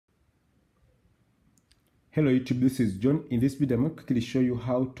Hello YouTube, this is John. In this video I'm going to quickly show you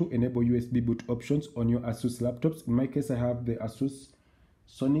how to enable USB boot options on your Asus laptops. In my case I have the Asus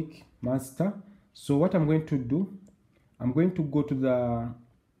Sonic Master. So what I'm going to do, I'm going to go to the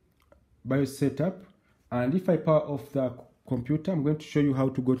BIOS setup, and if I power off the computer, I'm going to show you how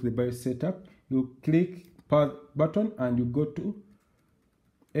to go to the BIOS setup. You click power button and you go to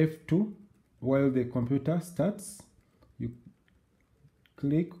F2 while the computer starts. You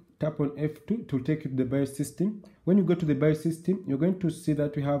tap on F2 to take you to the BIOS system. When you go to the BIOS system, you're going to see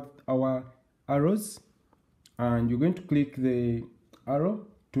that we have our arrows, and you're going to click the arrow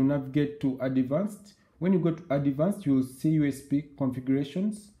to navigate to advanced. When you go to advanced, you'll see USB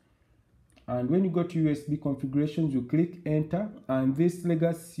configurations, and when you go to USB configurations, you click enter, and this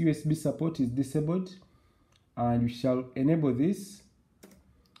legacy USB support is disabled, and you shall enable this.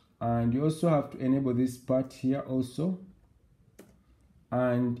 And you also have to enable this part here also.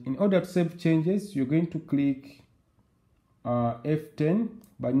 And in order to save changes, you're going to click F10,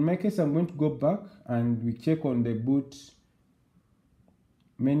 but in my case I'm going to go back and we check on the boot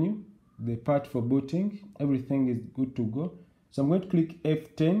menu, the part for booting. Everything is good to go. So I'm going to click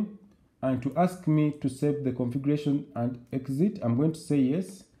F10, and to ask me to save the configuration and exit, I'm going to say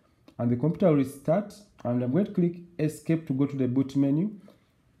yes, and the computer will restart, and I'm going to click escape to go to the boot menu.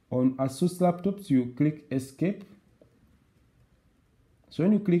 On Asus laptops, you click escape. So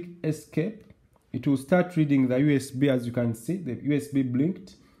when you click escape, it will start reading the USB. As you can see, the USB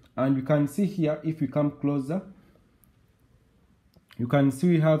blinked, and you can see here, if we come closer, you can see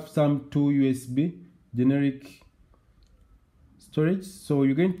we have some 2 USB generic storage. So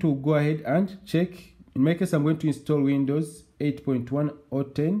you're going to go ahead and check. In my case, I'm going to install Windows 8.1 or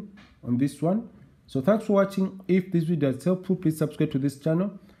 10 on this one. So thanks for watching. If this video is helpful, please subscribe to this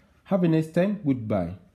channel. Have a nice time. Goodbye.